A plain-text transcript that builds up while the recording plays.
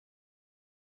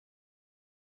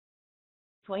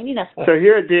joining us. So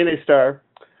here at DNASTAR,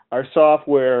 our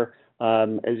software,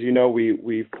 as you know,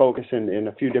 we focus in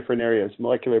a few different areas: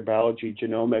 molecular biology,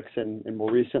 genomics, and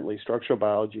more recently, structural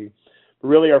biology. But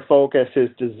really, our focus is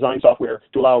to design software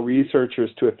to allow researchers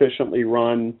to efficiently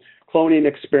run cloning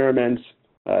experiments,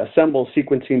 assemble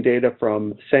sequencing data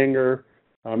from Sanger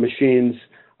machines,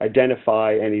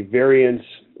 identify any variants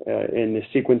in the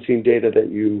sequencing data that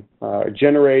you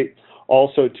generate,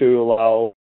 also to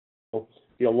allow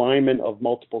the alignment of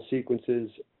multiple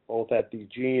sequences both at the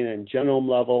gene and genome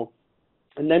level,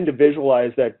 and then to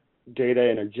visualize that data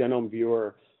in a genome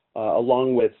viewer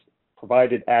along with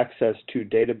provided access to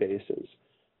databases.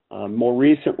 More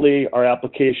recently, our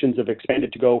applications have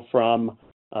expanded to go from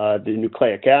the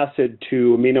nucleic acid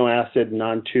to amino acid and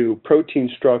onto protein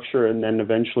structure, and then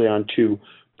eventually onto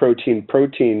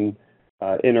protein-protein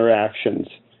interactions.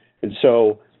 And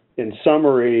so, in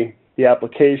summary, the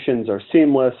applications are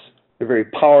seamless, they're very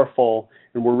powerful,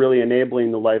 and we're really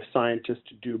enabling the life scientist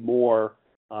to do more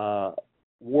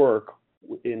work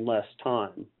in less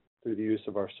time through the use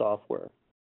of our software.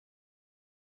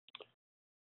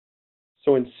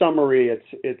 So in summary,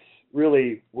 it's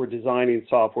really, we're designing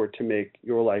software to make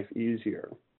your life easier.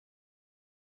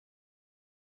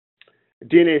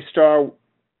 DNASTAR,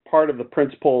 part of the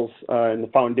principles and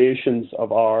the foundations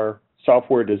of our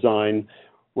software design,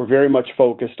 we're very much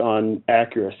focused on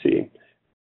accuracy.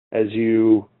 As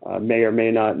you may or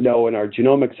may not know, in our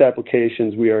genomics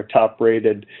applications, we are top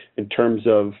rated in terms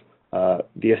of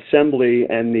the assembly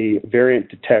and the variant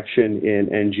detection in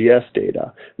NGS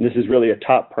data. And this is really a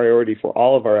top priority for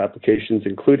all of our applications,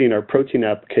 including our protein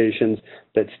applications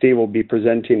that Steve will be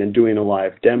presenting and doing a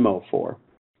live demo for.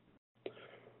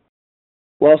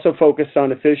 We're also focused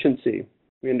on efficiency.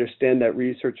 We understand that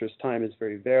researchers' time is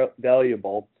very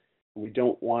valuable. We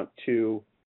don't want to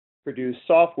produce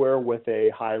software with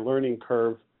a high learning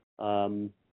curve,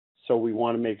 so we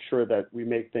want to make sure that we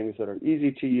make things that are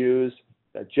easy to use,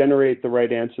 that generate the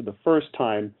right answer the first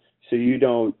time, so you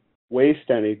don't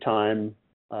waste any time,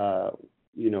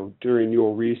 during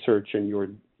your research and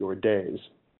your days.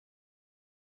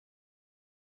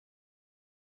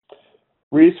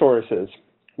 Resources.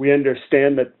 We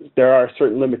understand that there are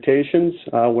certain limitations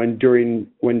when doing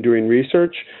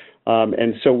research,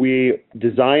 and so we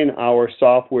design our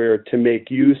software to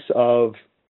make use of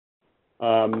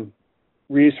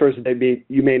resources that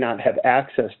you may not have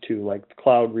access to, like the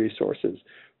cloud resources.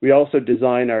 We also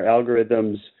design our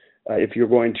algorithms if you're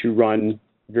going to run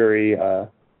very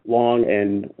long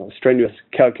and strenuous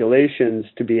calculations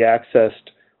to be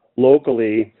accessed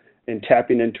locally and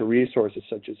tapping into resources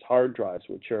such as hard drives,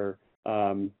 which are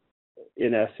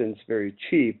in essence very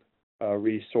cheap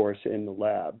resource in the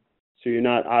lab. So you're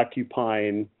not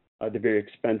occupying the very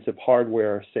expensive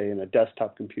hardware, say in a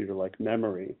desktop computer like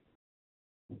memory.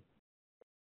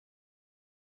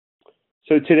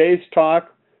 So today's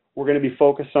talk, we're going to be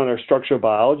focused on our structural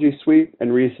biology suite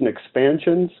and recent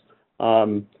expansions.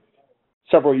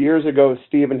 Several years ago,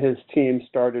 Steve and his team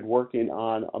started working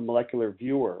on a molecular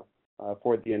viewer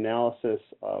for the analysis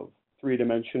of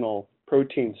three-dimensional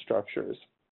protein structures.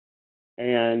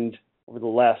 And over the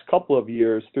last couple of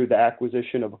years, through the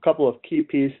acquisition of a couple of key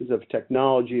pieces of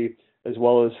technology, as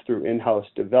well as through in-house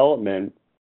development,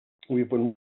 we've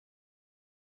been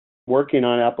working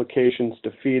on applications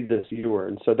to feed this viewer.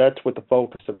 And so that's what the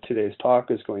focus of today's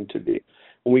talk is going to be.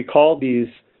 And we call these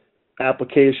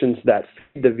applications that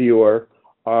feed the viewer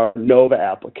our Nova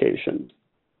applications.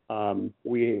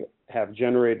 We have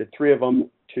generated 3 of them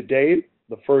to date.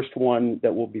 The first one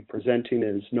that we'll be presenting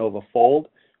is NovaFold,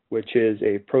 which is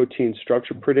a protein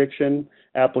structure prediction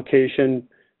application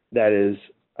that is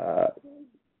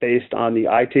based on the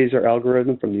I-TASSER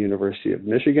algorithm from the University of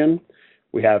Michigan.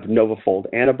 We have NovaFold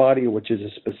Antibody, which is a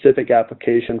specific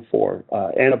application for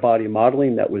antibody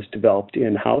modeling that was developed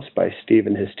in-house by Steve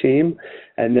and his team.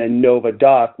 And then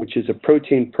NovaDock, which is a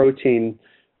protein-protein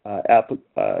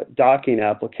docking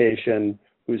application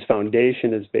whose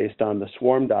foundation is based on the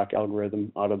SwarmDock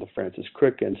algorithm out of the Francis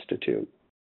Crick Institute.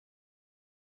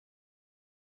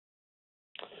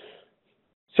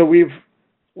 So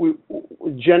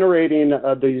generating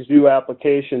these new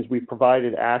applications, we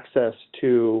provided access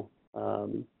to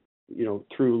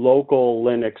through local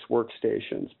Linux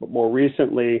workstations. But more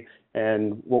recently,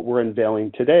 and what we're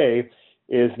unveiling today,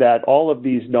 is that all of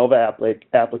these Nova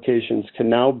applications can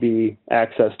now be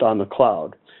accessed on the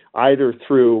cloud, either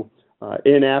through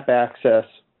in-app access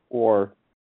or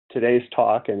today's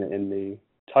talk and in the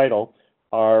title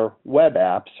are web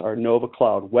apps, our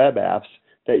NovaCloud web apps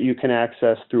that you can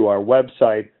access through our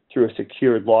website through a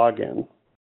secured login.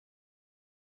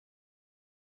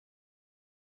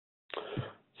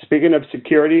 Speaking of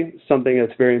security, something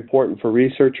that's very important for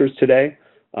researchers today,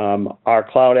 our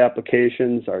cloud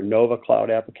applications, our NovaCloud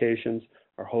applications,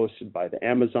 are hosted by the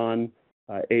Amazon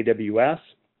AWS.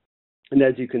 And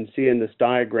as you can see in this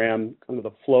diagram, kind of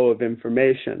the flow of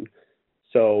information.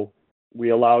 So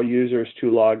we allow users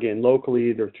to log in locally,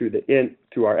 either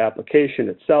through our application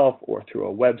itself or through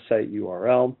a website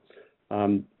URL.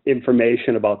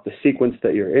 Information about the sequence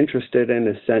that you're interested in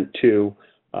is sent to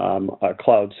a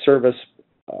cloud service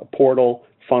portal,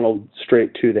 funneled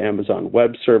straight to the Amazon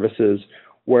Web Services,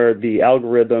 where the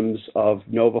algorithms of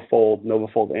NovaFold,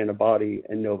 NovaFold Antibody,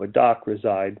 and NovaDock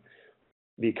reside.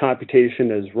 The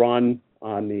computation is run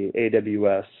on the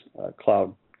AWS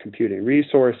cloud computing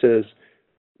resources.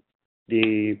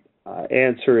 The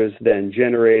answer is then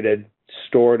generated,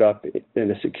 stored up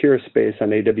in a secure space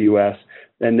on AWS,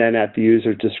 and then at the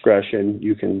user's discretion,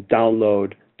 you can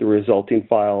download the resulting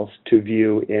files to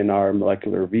view in our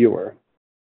molecular viewer.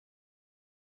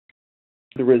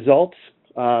 The results,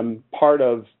 part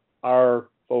of our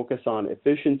focus on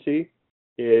efficiency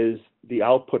is the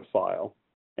output file.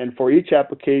 And for each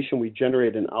application, we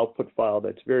generate an output file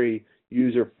that's very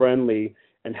user-friendly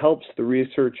and helps the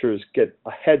researchers get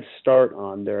a head start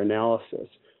on their analysis.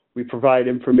 We provide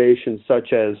information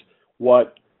such as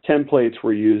what templates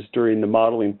were used during the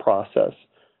modeling process,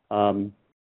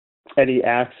 any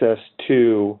access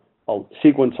to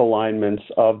sequence alignments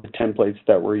of the templates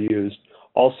that were used,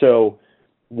 also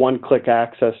one-click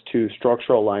access to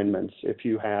structural alignments if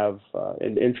you have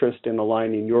an interest in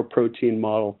aligning your protein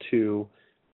model to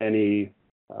any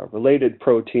related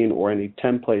protein or any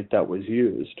template that was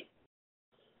used.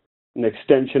 An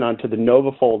extension onto the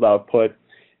NovaFold output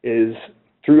is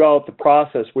throughout the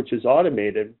process, which is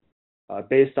automated,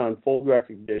 based on fold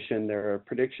recognition, there are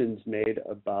predictions made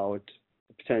about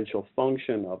the potential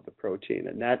function of the protein,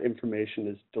 and that information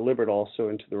is delivered also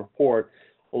into the report,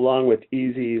 along with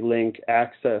easy link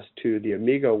access to the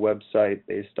Amigo website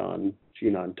based on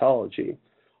gene ontology.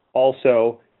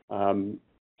 Also,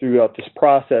 throughout this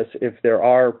process, if there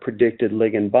are predicted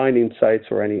ligand binding sites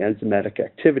or any enzymatic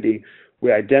activity,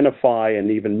 we identify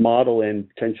and even model in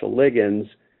potential ligands,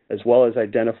 as well as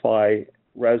identify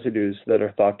residues that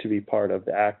are thought to be part of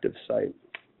the active site.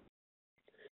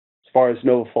 As far as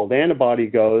NovaFold Antibody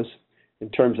goes, in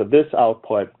terms of this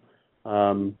output,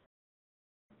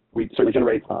 we certainly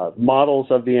generate models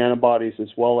of the antibodies, as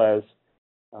well as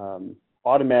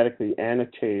automatically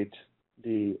annotate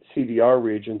the CDR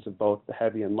regions of both the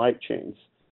heavy and light chains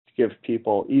to give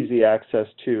people easy access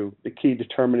to the key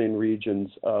determining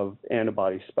regions of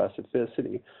antibody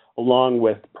specificity, along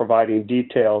with providing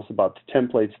details about the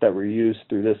templates that were used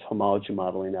through this homology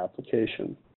modeling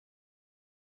application.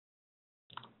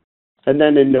 And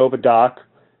then in NovaDock,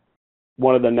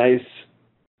 one of the nice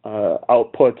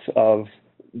outputs of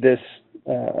this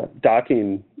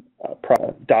docking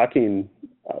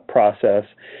process,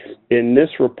 in this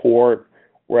report,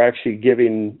 we're actually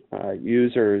giving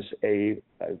users a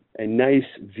nice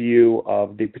view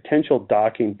of the potential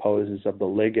docking poses of the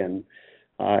ligand.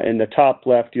 In the top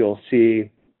left, you'll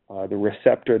see the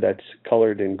receptor that's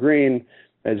colored in green,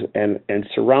 and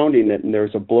surrounding it, and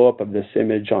there's a blow-up of this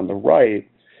image on the right,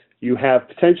 you have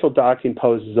potential docking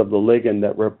poses of the ligand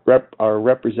that are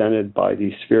represented by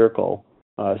these spherical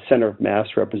center of mass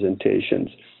representations.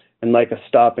 And like a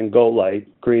stop-and-go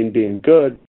light, green being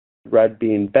good, red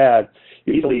being bad,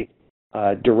 usually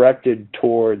directed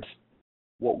towards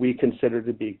what we consider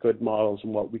to be good models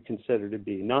and what we consider to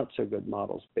be not so good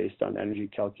models based on energy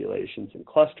calculations and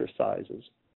cluster sizes.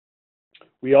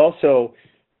 We also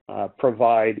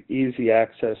provide easy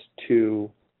access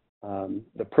to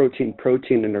the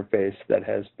protein-protein interface that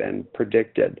has been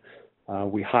predicted.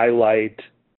 We highlight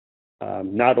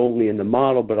not only in the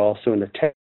model but also in the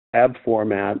tab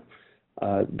format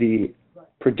the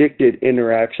predicted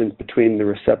interactions between the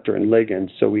receptor and ligand.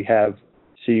 So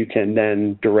you can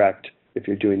then direct, if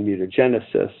you're doing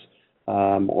mutagenesis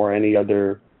or any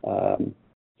other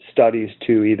studies,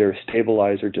 to either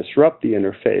stabilize or disrupt the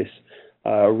interface.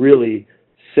 Really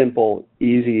simple,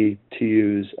 easy to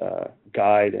use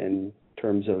guide in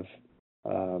terms of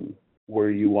where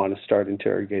you want to start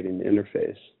interrogating the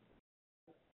interface.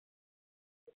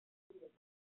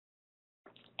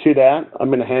 To that, I'm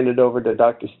going to hand it over to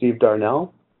Dr. Steve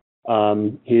Darnell.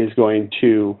 He is going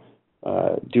to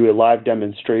do a live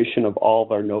demonstration of all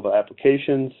of our Nova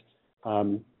applications,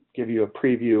 give you a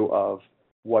preview of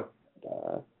what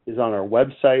is on our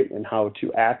website and how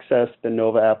to access the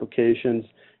Nova applications,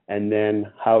 and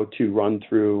then how to run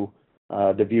through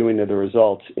the viewing of the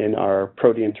results in our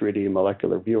Protein 3D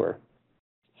molecular viewer.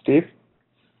 Steve?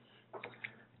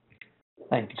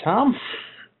 Thank you, Tom.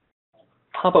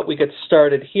 how about we get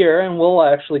started here, and we'll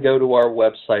actually go to our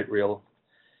website real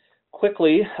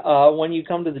quickly. When you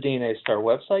come to the DNASTAR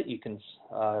website, you can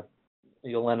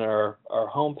you'll enter our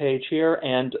homepage here,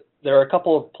 and there are a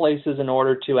couple of places in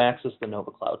order to access the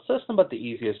NovaCloud system, but the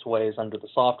easiest way is under the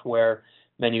software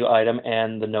menu item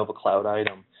and the NovaCloud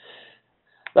item.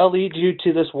 That'll lead you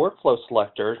to this workflow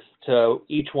selector to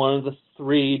each one of the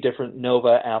 3 different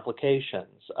Nova applications.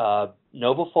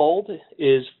 NovaFold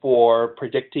is for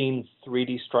predicting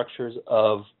 3D structures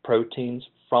of proteins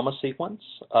from a sequence,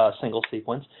 a single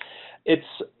sequence. It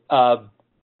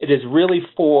is really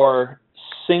for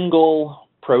single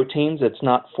proteins. It's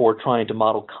not for trying to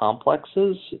model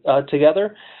complexes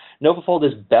together. NovaFold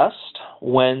is best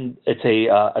when it's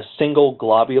a single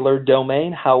globular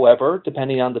domain. However,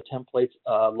 depending on the templates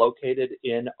located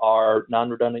in our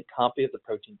non-redundant copy of the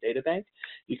protein data bank,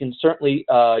 you can certainly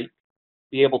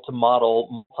be able to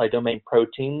model multi-domain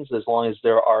proteins as long as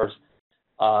there are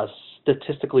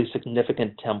statistically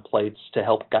significant templates to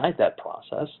help guide that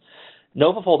process.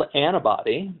 NovaFold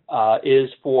Antibody is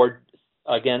for,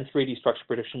 again, 3D structure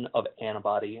prediction of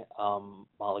antibody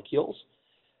molecules.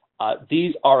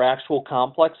 These are actual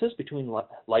complexes between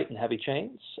light and heavy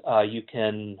chains. You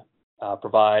can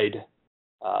provide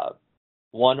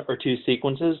 1 or 2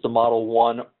 sequences to model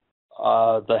one,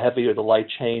 the heavy or the light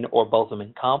chain, or both of them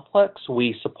in complex.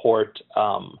 We support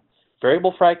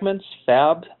variable fragments,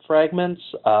 fab fragments,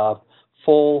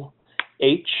 full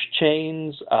H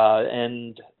chains,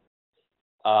 and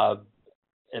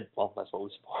well, that's what we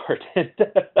support.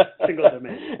 Single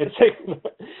domain.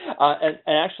 And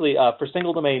actually, for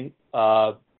single domain,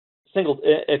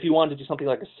 if you wanted to do something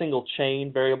like a single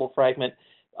chain variable fragment,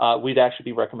 we'd actually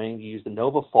be recommending you use the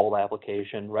NovaFold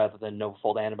application rather than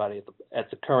NovaFold Antibody at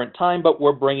the current time. But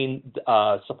we're bringing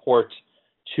support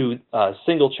to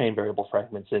single chain variable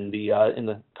fragments in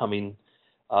the coming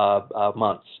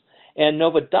months. And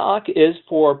NovaDock is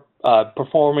for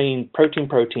performing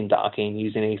protein-protein docking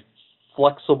using a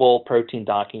flexible protein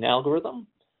docking algorithm.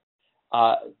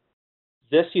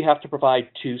 This you have to provide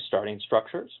 2 starting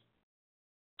structures,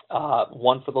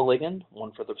 one for the ligand,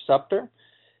 one for the receptor.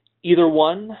 Either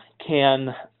one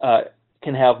can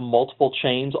have multiple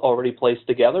chains already placed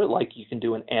together, like you can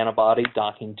do an antibody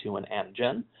docking to an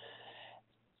antigen.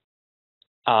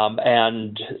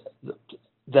 And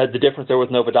the difference there with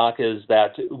NovaDock is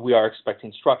that we are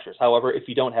expecting structures. However, if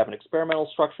you don't have an experimental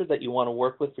structure that you want to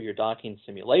work with for your docking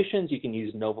simulations, you can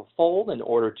use NovaFold in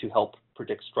order to help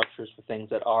predict structures for things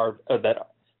that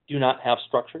do not have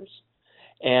structures.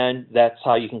 And that's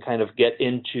how you can kind of get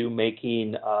into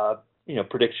making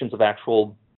predictions of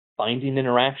actual binding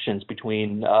interactions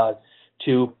between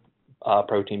 2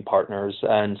 protein partners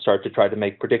and start to try to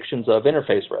make predictions of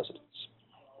interface residence.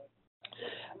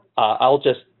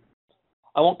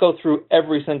 I won't go through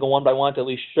every single one, but I want to at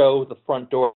least show the front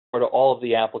door to all of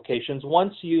the applications.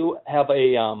 Once you have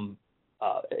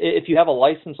if you have a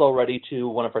license already to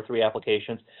one of our 3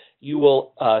 applications, you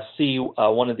will see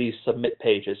one of these submit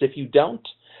pages. If you don't,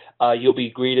 you'll be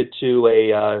greeted to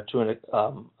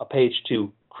a page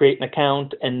to create an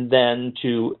account and then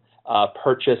to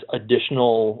purchase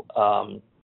additional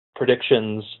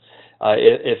predictions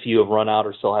if you have run out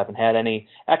or still haven't had any.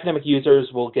 Academic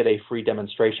users will get a free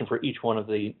demonstration for each one of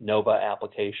the Nova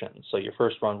applications, so your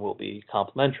first run will be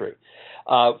complimentary.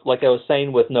 Like I was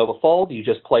saying with NovaFold, you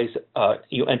just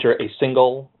you enter a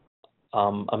single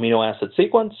amino acid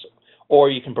sequence,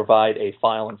 or you can provide a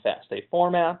file in FASTA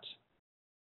format.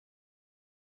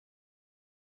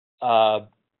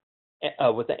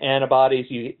 With the antibodies,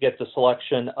 you get the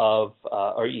selection of,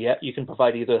 you can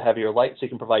provide either heavy or light, so you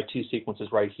can provide 2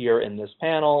 sequences right here in this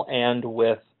panel. And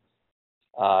with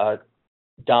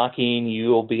docking, you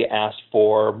will be asked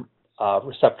for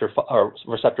receptor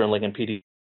and ligand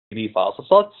PDB files.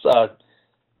 So let's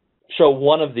show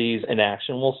one of these in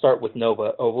action. We'll start with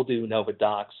we'll do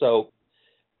NovaDock. So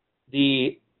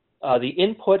the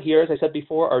input here, as I said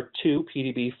before, are 2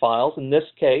 PDB files. In this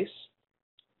case,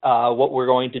 what we're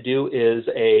going to do is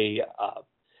a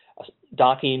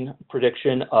docking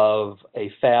prediction of a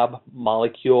fab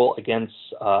molecule against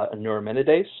a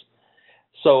neuraminidase.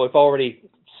 So I've already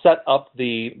set up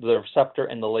the receptor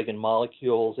and the ligand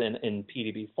molecules in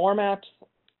PDB format.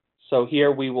 So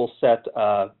here we will set,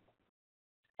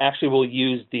 actually we'll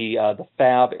use the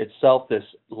fab itself, this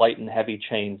light and heavy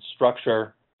chain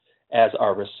structure, as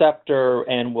our receptor,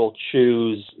 and we'll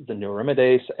choose the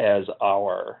neuraminidase as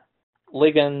our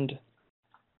ligand.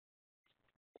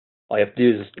 All you have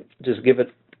to do is just give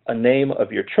it a name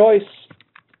of your choice.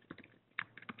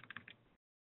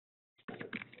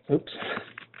 Oops.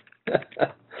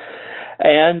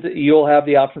 And you'll have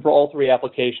the option for all three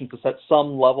applications to set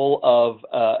some level of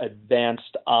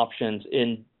advanced options.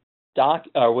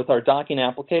 With our docking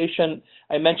application,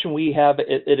 I mentioned we have,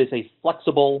 it is a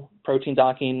flexible protein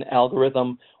docking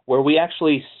algorithm where we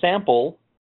actually sample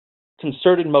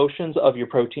concerted motions of your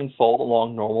protein fold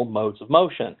along normal modes of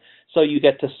motion. So you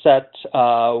get to set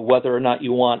whether or not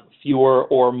you want fewer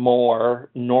or more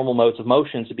normal modes of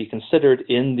motion to be considered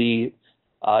in the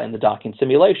docking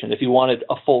simulation. If you wanted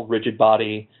a full rigid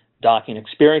body docking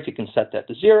experience, you can set that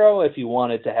to 0. If you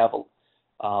wanted to have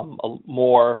a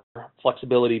more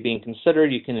flexibility being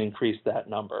considered, you can increase that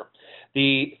number.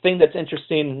 The thing that's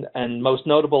interesting and most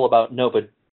notable about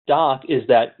NovaDock is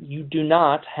that you do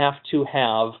not have to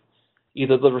have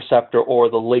either the receptor or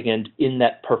the ligand in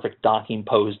that perfect docking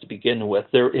pose to begin with.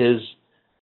 There is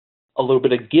a little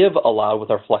bit of give allowed with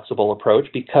our flexible approach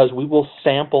because we will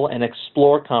sample and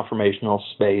explore conformational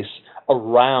space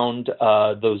around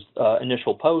those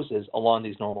initial poses along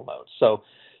these normal modes. So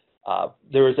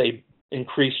there is a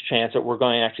increased chance that we're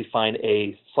going to actually find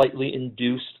a slightly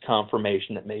induced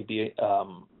conformation that may be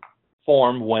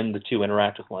formed when the two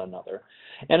interact with one another.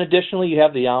 And additionally, you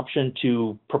have the option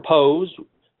to propose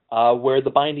where the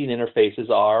binding interfaces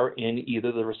are in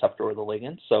either the receptor or the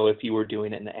ligand. So if you were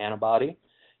doing it in an antibody,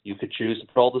 you could choose to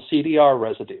put all the CDR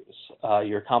residues,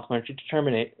 your complementary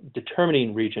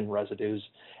determining region residues,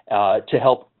 to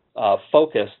help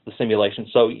focus the simulation.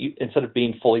 So instead of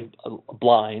being fully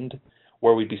blind,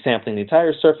 where we'd be sampling the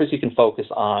entire surface, you can focus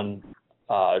on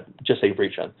just a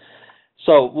region.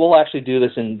 So we'll actually do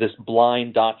this in this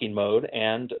blind docking mode,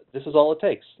 and this is all it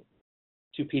takes.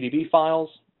 2 PDB files,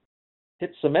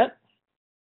 hit submit.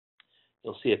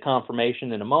 You'll see a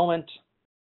confirmation in a moment,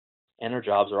 and our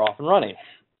jobs are off and running.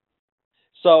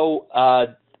 So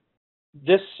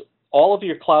all of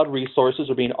your cloud resources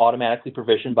are being automatically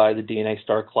provisioned by the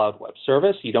DNASTAR Cloud Web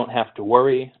Service. You don't have to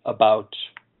worry about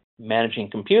managing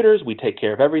computers. We take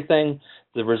care of everything.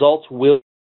 The results will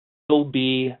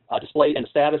be displayed, and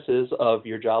the statuses of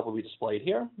your job will be displayed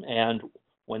here. And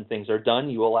when things are done,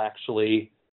 you will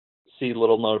actually see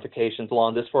little notifications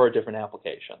along this for our different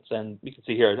applications. And you can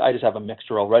see here, I just have a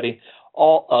mixture already.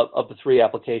 All of the 3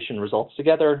 application results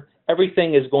together,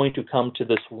 everything is going to come to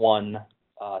this one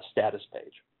status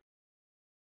page.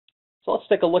 So let's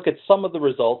take a look at some of the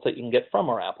results that you can get from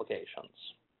our applications.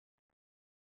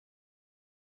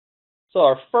 So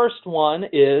our first one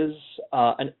is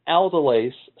an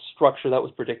aldolase structure that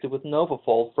was predicted with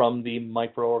NovaFold from the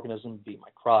microorganism B.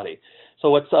 microti.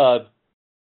 So it's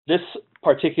this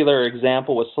particular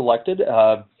example was selected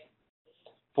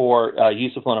for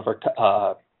use of one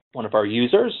of our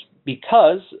users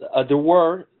because there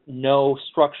were no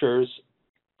structures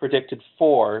predicted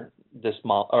for this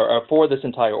for this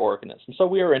entire organism. So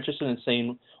we are interested in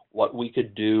seeing what we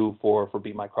could do for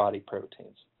B. microti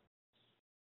proteins.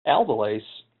 Aldolase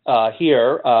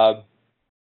here,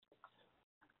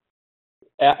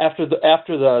 after the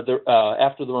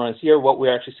runs here, what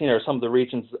we're actually seeing are some of the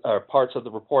regions or parts of the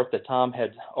report that Tom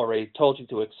had already told you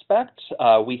to expect.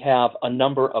 We have a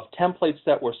number of templates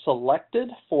that were selected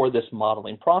for this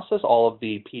modeling process, all of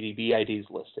the PDB IDs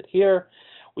listed here.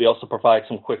 We also provide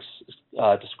some quick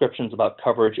descriptions about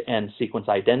coverage and sequence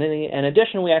identity. In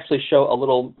addition, we actually show a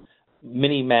little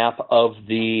mini map of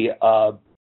the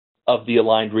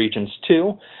aligned regions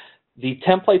too. The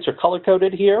templates are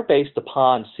color-coded here based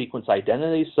upon sequence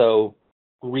identity. So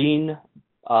green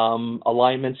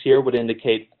alignments here would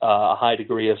indicate a high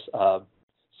degree of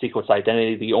sequence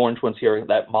identity. The orange ones here at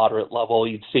that moderate level.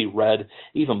 You'd see red,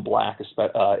 even black,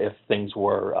 if things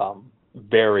were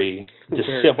very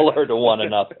dissimilar to one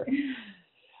another.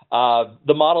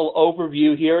 The model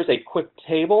overview here is a quick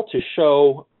table to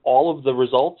show all of the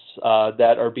results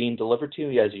that are being delivered to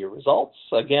you as your results.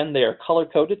 Again, they are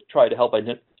color-coded to try to help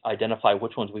identify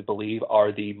which ones we believe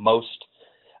are the most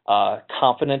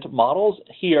confident models.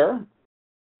 Here,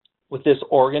 with this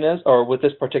organism, or with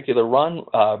this particular run,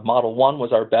 model 1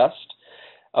 was our best.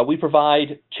 We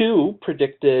provide 2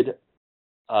 predicted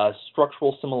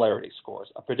structural similarity scores,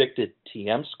 a predicted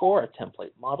TM score, a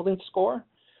template modeling score,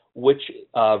 which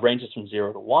ranges from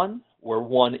 0 to 1, where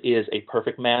 1 is a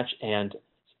perfect match and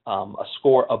a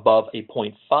score above a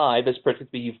 0.5 is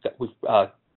predicted. We've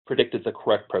predicted the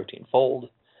correct protein fold.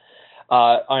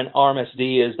 An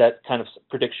RMSD is that kind of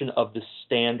prediction of the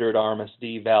standard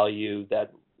RMSD value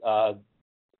that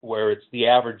where it's the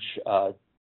average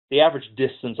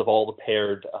distance of all the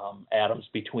paired atoms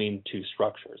between 2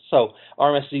 structures. So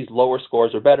RMSD's lower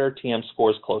scores are better. TM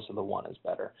scores closer to 1 is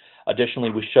better. Additionally,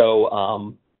 we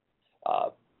show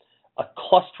a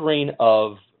clustering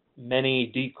of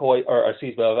many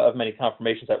of many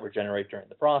confirmations that were generated during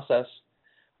the process.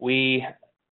 We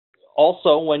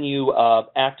Also, when you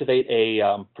activate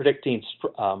a predicting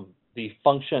the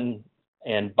function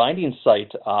and binding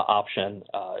site option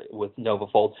with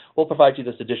NovaFold, we'll provide you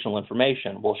this additional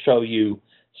information. We'll show you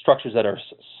structures that are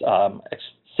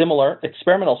similar,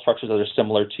 experimental structures that are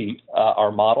similar to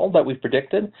our model that we've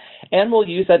predicted, and we'll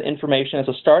use that information as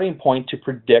a starting point to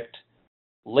predict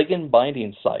ligand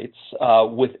binding sites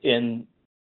within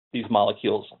these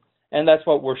molecules. And that's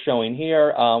what we're showing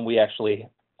here. We actually,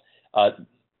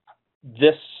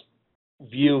 this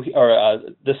view, or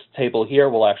this table here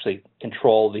will actually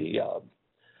control the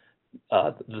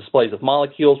displays of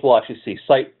molecules. We'll actually see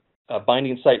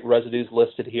binding site residues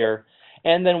listed here.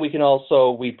 And then we can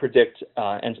also, we predict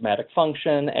enzymatic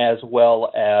function as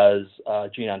well as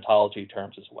gene ontology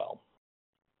terms as well.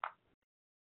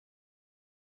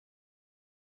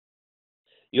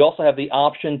 You also have the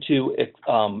option to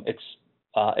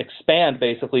expand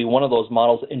basically one of those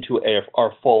models into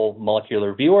our full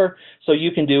molecular viewer. So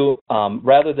you can do,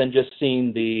 rather than just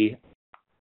seeing the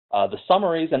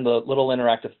summaries and the little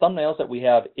interactive thumbnails that we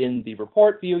have in the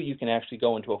report view, you can actually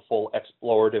go into a full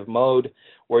explorative mode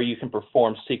where you can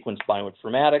perform sequence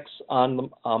bioinformatics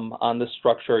on this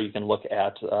structure. You can look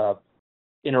at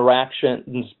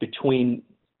interactions between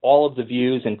all of the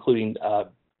views, including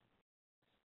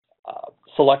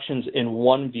selections in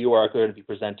one view are going to be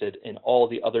presented in all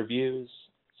the other views.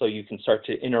 So you can start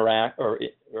to interact or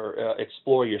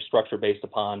explore your structure based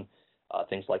upon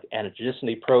things like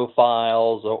anagenicity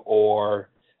profiles or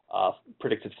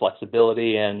predicted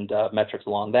flexibility and metrics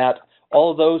along that.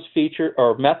 All of those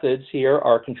methods here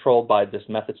are controlled by this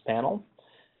methods panel.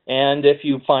 And if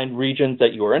you find regions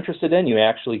that you are interested in, you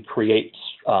actually create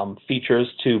features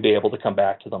to be able to come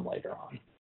back to them later on.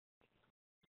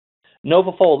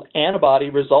 NovaFold antibody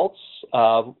results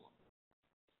are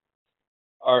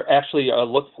actually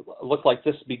look like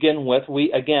this to begin with.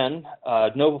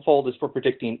 NovaFold is for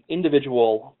predicting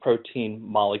individual protein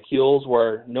molecules,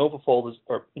 where NovaFold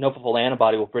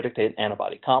antibody will predict an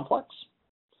antibody complex.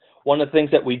 One of the things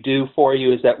that we do for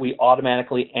you is that we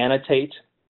automatically annotate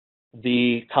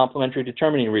the complementary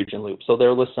determining region loop. So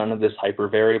they're listed under this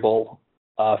hypervariable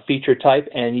feature type,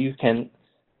 and you can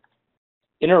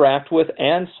interact with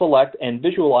and select and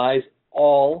visualize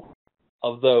all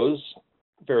of those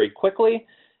very quickly.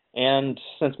 And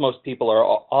since most people are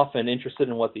often interested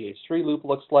in what the H3 loop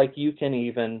looks like, you can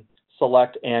even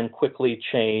select and quickly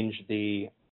change the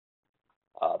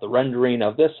rendering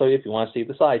of this. So if you want to see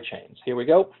the side chains, here we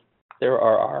go. There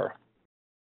are our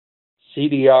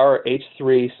CDR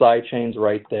H3 side chains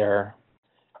right there.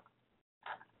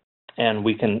 And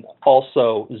we can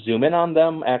also zoom in on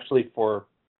them. Actually,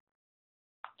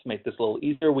 to make this a little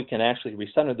easier, we can actually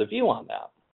recenter the view on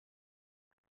that.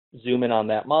 Zoom in on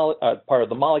that part of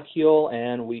the molecule,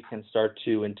 and we can start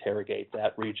to interrogate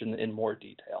that region in more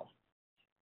detail.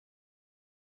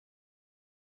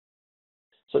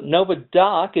 So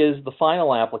NovaDock is the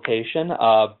final application.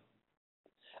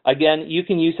 Again, you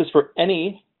can use this for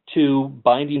any two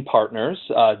binding partners.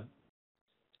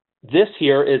 This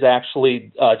here is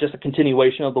actually just a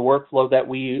continuation of the workflow that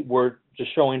we were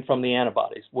just showing from the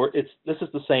antibodies. This is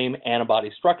the same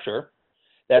antibody structure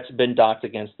that's been docked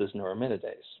against this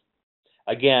neuraminidase.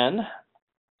 Again,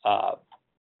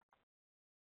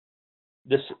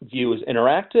 this view is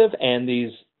interactive, and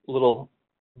these little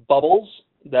bubbles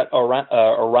that are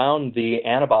around the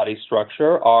antibody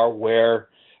structure are where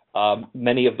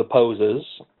many of the poses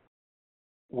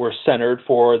were centered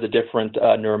for the different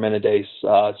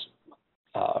neuraminidase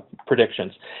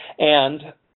predictions.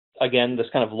 And again, this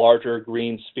kind of larger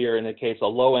green sphere indicates a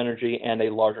low energy and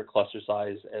a larger cluster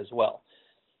size as well.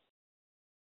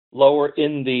 Lower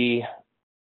in the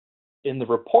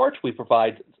report, we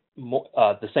provide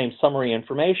the same summary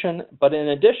information, but in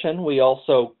addition, we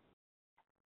also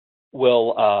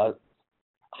will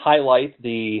highlight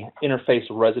the interface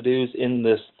residues in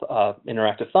this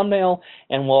interactive thumbnail,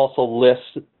 and we'll also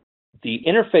list the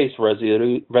interface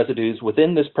residues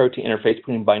within this protein interface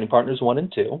between binding partners 1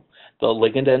 and 2, the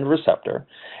ligand and receptor,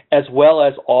 as well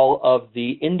as all of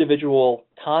the individual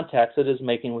contacts it is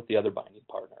making with the other binding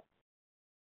partner.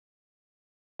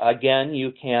 Again,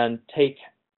 you can take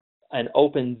and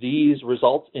open these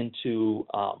results into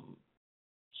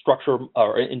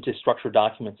structured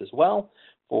documents as well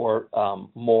for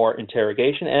more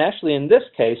interrogation. And actually, in this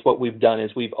case, what we've done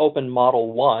is we've opened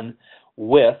model 1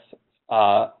 with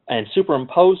and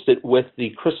superimposed it with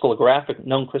the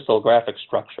known crystallographic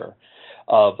structure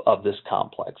of this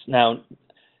complex. Now,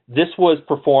 this was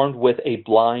performed with a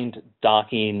blind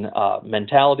docking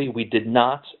mentality. We did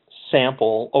not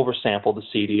oversample the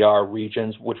CDR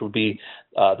regions, which would be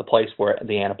the place where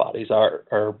the antibodies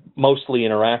are mostly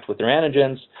interact with their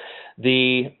antigens.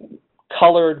 The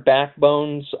colored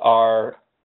backbones are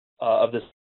of this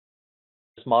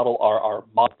model are our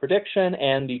model prediction,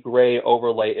 and the gray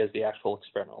overlay is the actual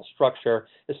experimental structure.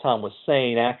 As Tom was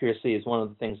saying, accuracy is one of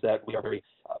the things that we are very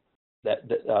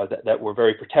that we're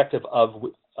very protective of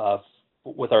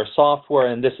with our software,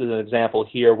 and this is an example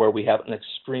here where we have an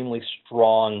extremely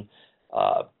strong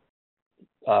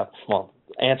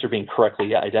answer being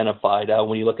correctly identified.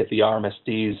 When you look at the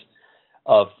RMSDs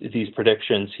of these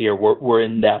predictions here, we're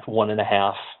in that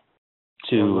 1.5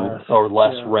 or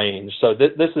less range. So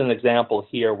this is an example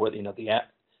here where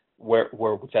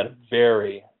where we've got a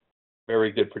very,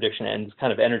 very good prediction and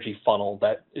kind of energy funnel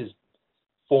that is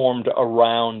formed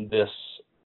around this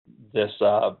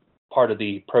part of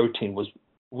the protein was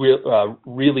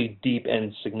really deep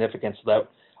and significant, so that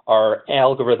our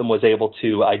algorithm was able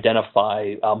to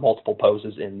identify multiple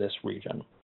poses in this region.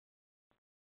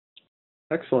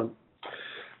 Excellent.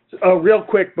 Real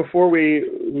quick before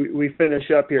we finish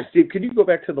up here, Steve, could you go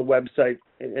back to the website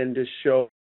and just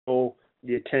show the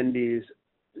attendees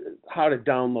how to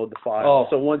download the file?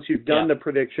 So once you've done the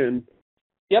prediction.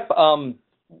 Yep.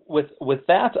 With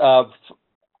that,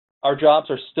 our jobs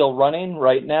are still running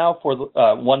right now for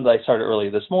one that I started early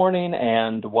this morning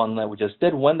and one that we just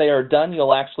did. When they are done,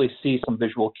 you'll actually see some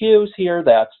visual cues here.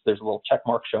 There's a little check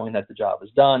mark showing that the job is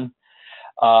done.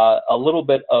 A little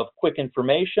bit of quick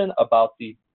information about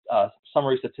the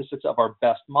summary statistics of our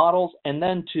best models, and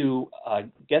then to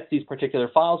get these particular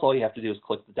files, all you have to do is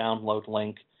click the download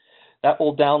link. That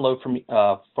will download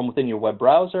from within your web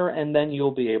browser, and then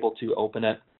you'll be able to open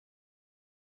it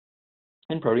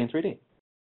in Protein 3D.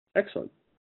 Excellent.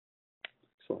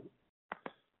 Excellent.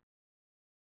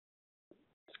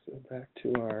 Let's go back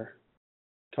to our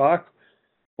talk.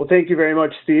 Well, thank you very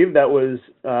much, Steve. That was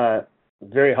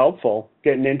very helpful,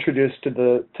 getting introduced to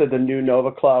the new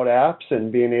NovaCloud apps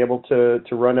and being able to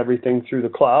run everything through the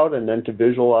cloud and then to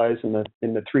visualize in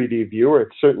the 3D viewer.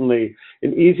 It's certainly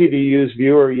an easy to use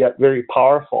viewer, yet very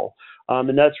powerful.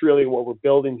 And that's really what we're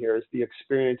building here, is the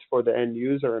experience for the end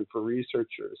user and for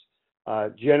researchers.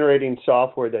 Generating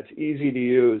software that's easy to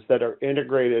use, that are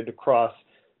integrated across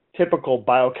typical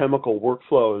biochemical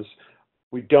workflows.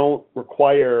 We don't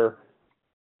require,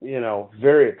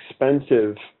 very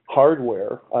expensive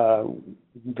hardware.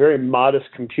 Very modest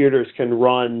computers can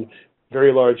run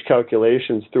very large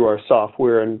calculations through our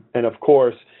software, and of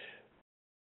course,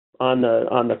 on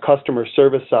the customer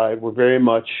service side, we're very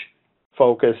much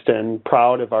focused and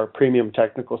proud of our premium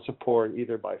technical support,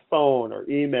 either by phone or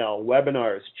email,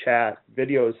 webinars, chat,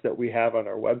 videos that we have on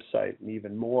our website, and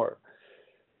even more.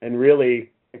 And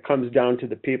really, it comes down to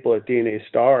the people at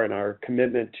DNASTAR and our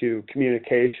commitment to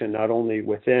communication, not only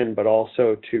within, but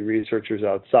also to researchers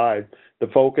outside. The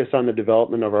focus on the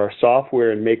development of our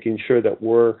software and making sure that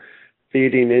we're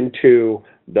feeding into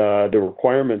the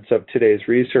requirements of today's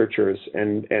researchers.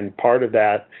 And part of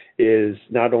that is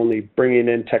not only bringing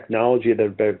in technology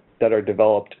that are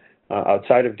developed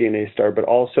outside of DNASTAR, but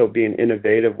also being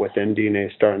innovative within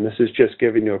DNASTAR. And this is just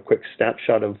giving you a quick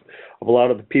snapshot of a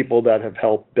lot of the people that have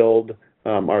helped build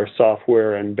our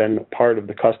software and been part of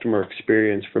the customer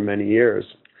experience for many years.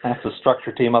 That's the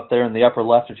structure team up there in the upper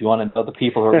left if you want to know the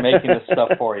people who are making this stuff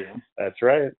for you. That's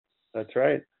right. That's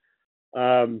right.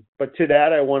 But to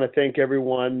that, I want to thank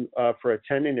everyone for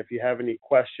attending. If you have any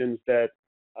questions that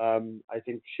I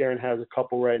think Sharon has a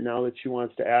couple right now that she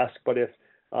wants to ask, but if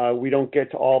we don't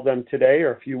get to all of them today,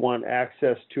 or if you want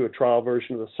access to a trial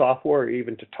version of the software, or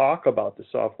even to talk about the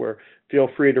software, feel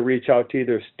free to reach out to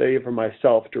either Steve or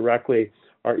myself directly.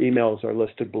 Our emails are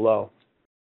listed below.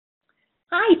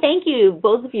 Hi, thank you,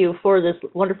 both of you, for this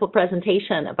wonderful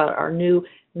presentation about our new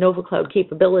NovaCloud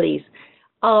capabilities.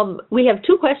 We have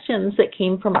two questions that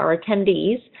came from our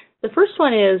attendees. The first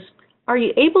one is, are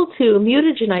you able to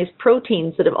mutagenize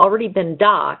proteins that have already been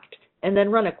docked and then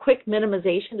run a quick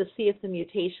minimization to see if the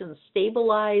mutations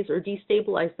stabilize or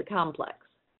destabilize the complex?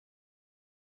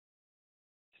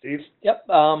 Steve? Yep.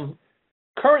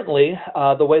 Currently,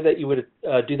 the way that you would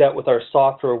do that with our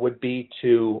software would be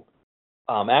to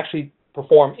actually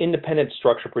perform independent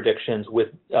structure predictions with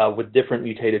different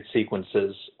mutated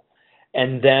sequences,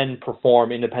 and then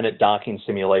perform independent docking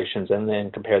simulations and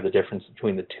then compare the difference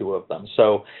between the two of them.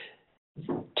 So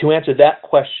to answer that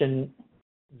question,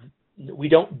 we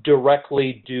don't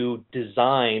directly do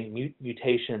design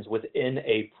mutations within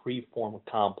a preformed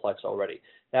complex already.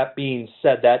 That being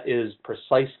said, that is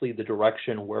precisely the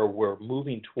direction where we're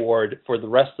moving toward for the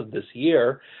rest of this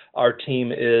year. Our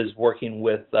team is working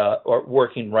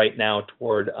right now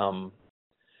toward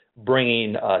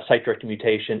bringing site-directed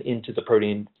mutation into the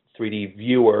protein 3D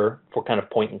viewer for kind of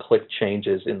point-and-click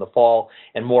changes in the fall,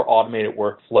 and more automated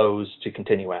workflows to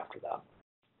continue after that.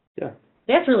 Yeah.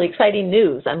 That's really exciting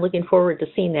news. I'm looking forward to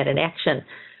seeing that in action.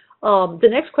 The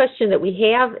next question that we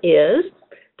have is,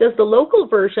 does the local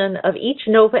version of each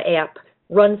Nova app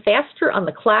run faster on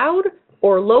the cloud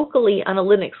or locally on a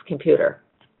Linux computer?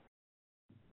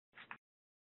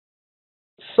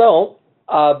 So,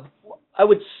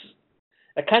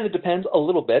 it kind of depends a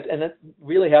little bit, and it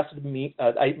really has to be,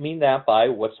 I mean that by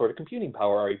what sort of computing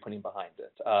power are you putting behind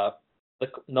it. The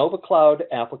NovaCloud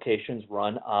applications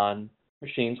run on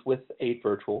machines with 8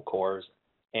 virtual cores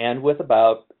and with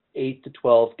about 8 to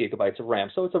 12 gigabytes of RAM,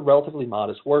 so it's a relatively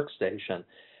modest workstation.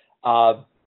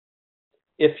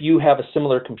 If you have a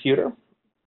similar computer,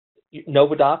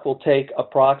 NovaDock will take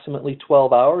approximately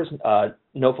 12 hours.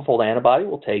 NovaFold Antibody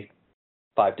will take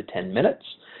 5 to 10 minutes.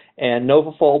 And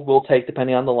NovaFold will take,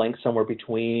 depending on the length, somewhere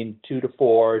between 2 to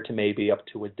 4 to maybe up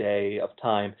to a day of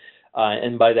time.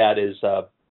 And by that is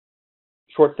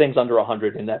short things under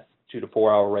 100 in that 2 to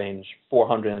 4 hour range.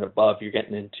 400 and above, you're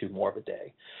getting into more of a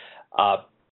day.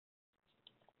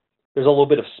 There's a little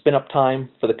bit of spin-up time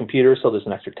for the computer, so there's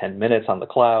an extra 10 minutes on the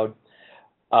cloud.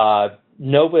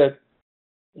 NovaFold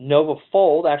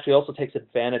actually also takes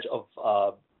advantage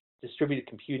of distributed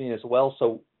computing as well,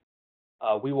 so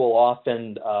we will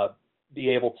often be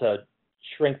able to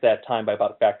shrink that time by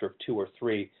about a factor of 2 or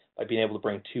 3 by being able to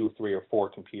bring 2, 3, or 4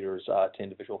 computers to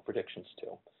individual predictions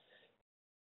too.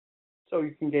 So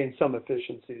you can gain some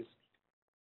efficiencies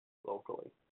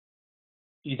locally.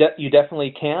 You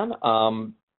definitely can.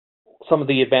 Some of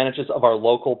the advantages of our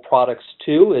local products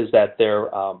too is that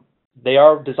they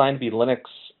are designed to be Linux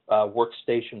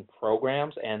workstation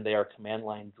programs, and they are command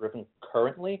line driven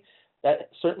currently.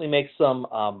 That certainly makes them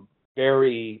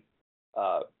very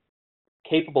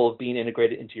capable of being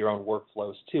integrated into your own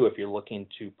workflows too, if you're looking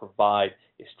to provide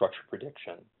a structured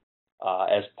prediction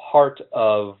as part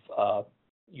of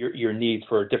your needs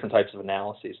for different types of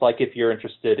analyses. Like if you're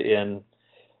interested in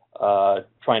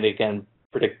trying to, again,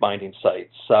 predict binding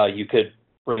sites, you could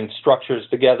bring structures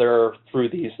together through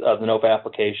these the Nova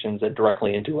applications and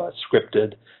directly into a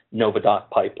scripted NovaDock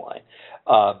pipeline.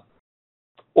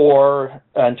 Or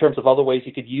in terms of other ways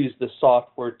you could use the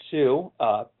software too,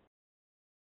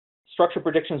 structured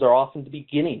predictions are often the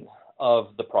beginning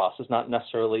of the process, not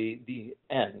necessarily the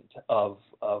end of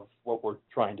what we're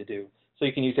trying to do. So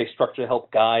you can use a structure to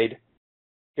help guide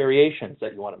variations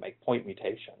that you want to make, point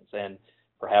mutations, and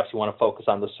perhaps you want to focus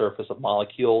on the surface of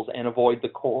molecules and avoid the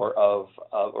core of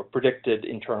a predicted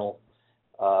internal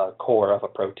core of a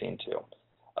protein too.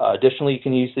 Additionally, you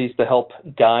can use these to help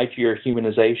guide your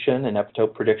humanization and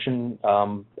epitope prediction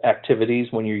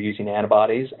activities when you're using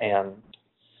antibodies and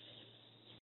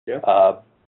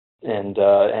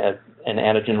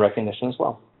antigen recognition as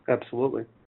well. Absolutely,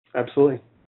 absolutely.